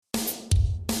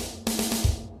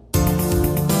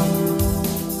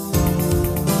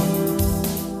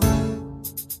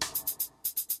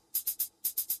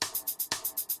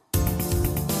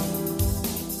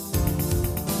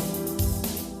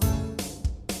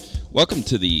Welcome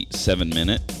to the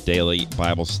 7-Minute Daily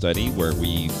Bible Study, where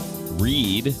we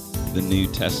read the New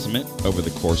Testament over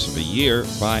the course of a year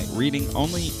by reading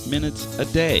only minutes a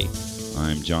day.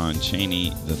 I'm John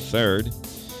Cheney III,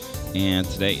 and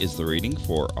today is the reading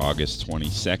for August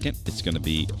 22nd. It's going to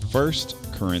be 1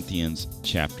 Corinthians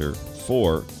chapter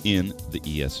 4 in the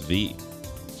ESV.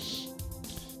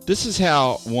 This is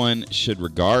how one should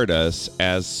regard us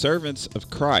as servants of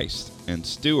Christ and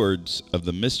stewards of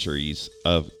the mysteries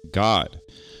of God.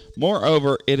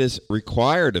 Moreover, it is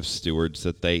required of stewards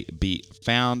that they be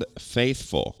found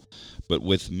faithful. But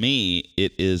with me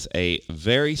it is a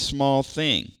very small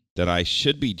thing that I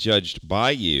should be judged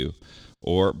by you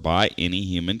or by any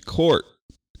human court.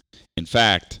 In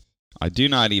fact, I do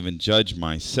not even judge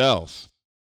myself.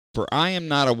 For I am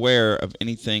not aware of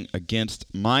anything against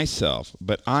myself,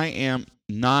 but I am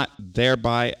not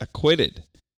thereby acquitted.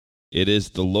 It is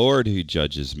the Lord who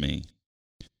judges me.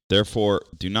 Therefore,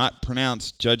 do not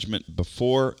pronounce judgment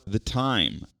before the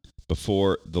time,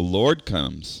 before the Lord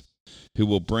comes, who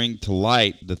will bring to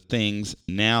light the things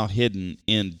now hidden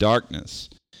in darkness,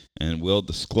 and will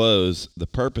disclose the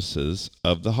purposes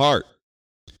of the heart.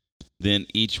 Then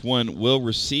each one will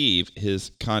receive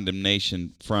his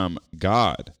condemnation from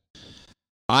God.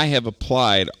 I have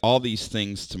applied all these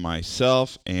things to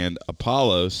myself and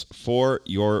Apollos for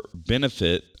your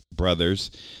benefit,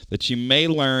 brothers, that you may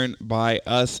learn by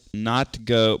us not to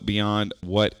go beyond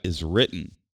what is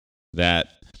written, that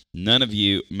none of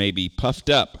you may be puffed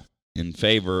up in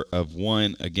favor of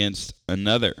one against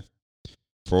another.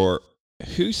 For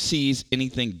who sees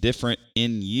anything different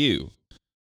in you?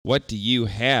 What do you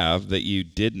have that you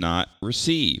did not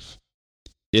receive?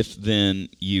 If then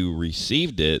you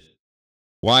received it,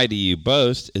 why do you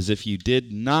boast as if you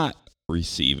did not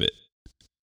receive it?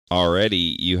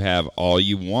 Already you have all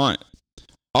you want.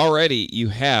 Already you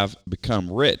have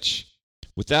become rich.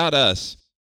 Without us,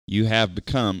 you have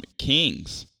become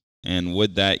kings, and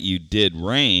would that you did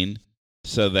reign,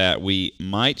 so that we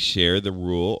might share the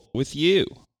rule with you.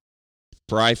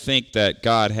 For I think that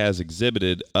God has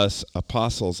exhibited us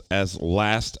apostles as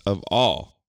last of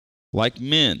all, like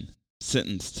men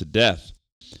sentenced to death,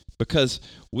 because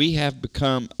we have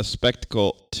become a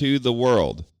spectacle to the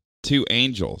world, to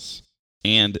angels,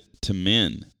 and to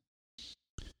men.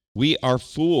 We are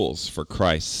fools for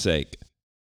Christ's sake,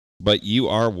 but you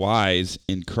are wise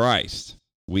in Christ.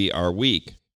 We are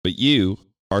weak, but you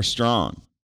are strong.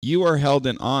 You are held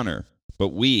in honor,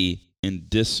 but we in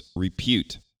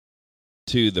disrepute.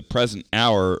 To the present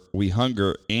hour we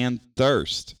hunger and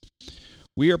thirst.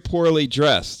 We are poorly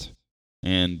dressed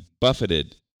and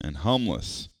buffeted and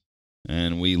homeless,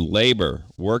 and we labor,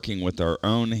 working with our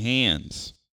own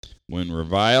hands. When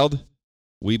reviled,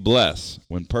 we bless.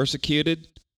 When persecuted,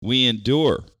 we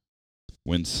endure.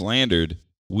 When slandered,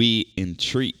 we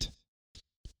entreat.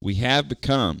 We have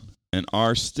become and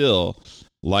are still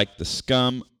like the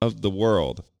scum of the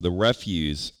world, the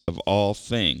refuse of all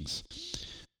things.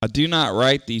 I do not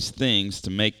write these things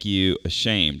to make you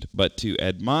ashamed, but to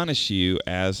admonish you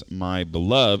as my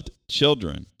beloved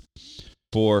children.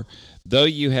 For though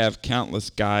you have countless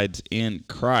guides in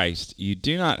Christ, you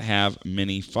do not have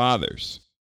many fathers.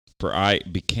 For I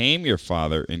became your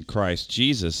father in Christ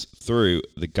Jesus through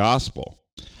the gospel.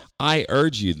 I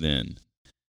urge you then,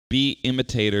 be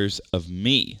imitators of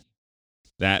me.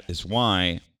 That is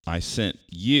why I sent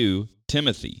you,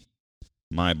 Timothy,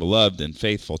 my beloved and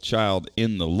faithful child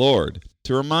in the Lord,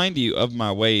 to remind you of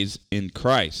my ways in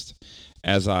Christ,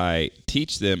 as I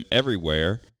teach them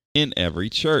everywhere in every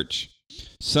church.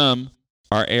 Some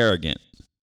are arrogant,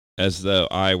 as though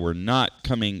I were not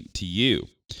coming to you.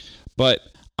 But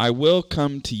I will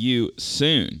come to you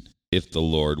soon, if the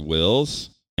Lord wills,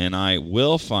 and I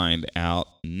will find out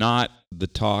not the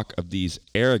talk of these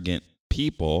arrogant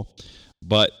people,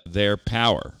 but their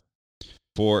power.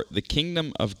 For the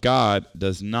kingdom of God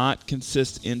does not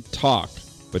consist in talk,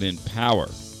 but in power.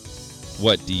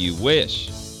 What do you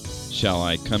wish? Shall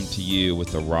I come to you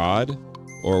with a rod,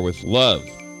 or with love,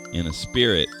 in a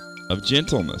spirit of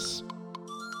gentleness?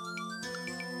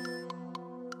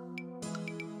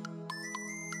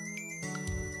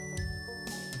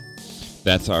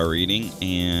 That's our reading.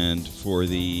 And for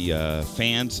the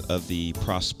fans of the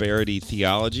prosperity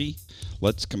theology,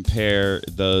 let's compare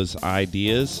those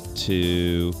ideas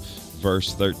to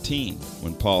verse 13,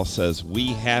 when Paul says, we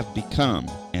have become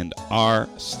and are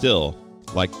still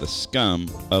like the scum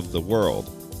of the world,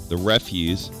 the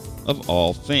refuse of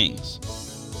all things.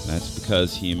 That's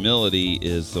because humility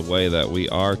is the way that we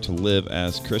are to live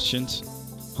as Christians,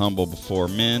 humble before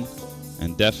men,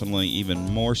 and definitely even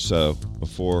more so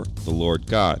before the Lord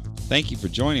God. Thank you for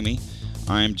joining me.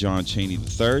 I am John Cheney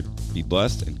III. Be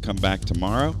blessed and come back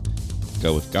tomorrow.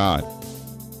 Go with God.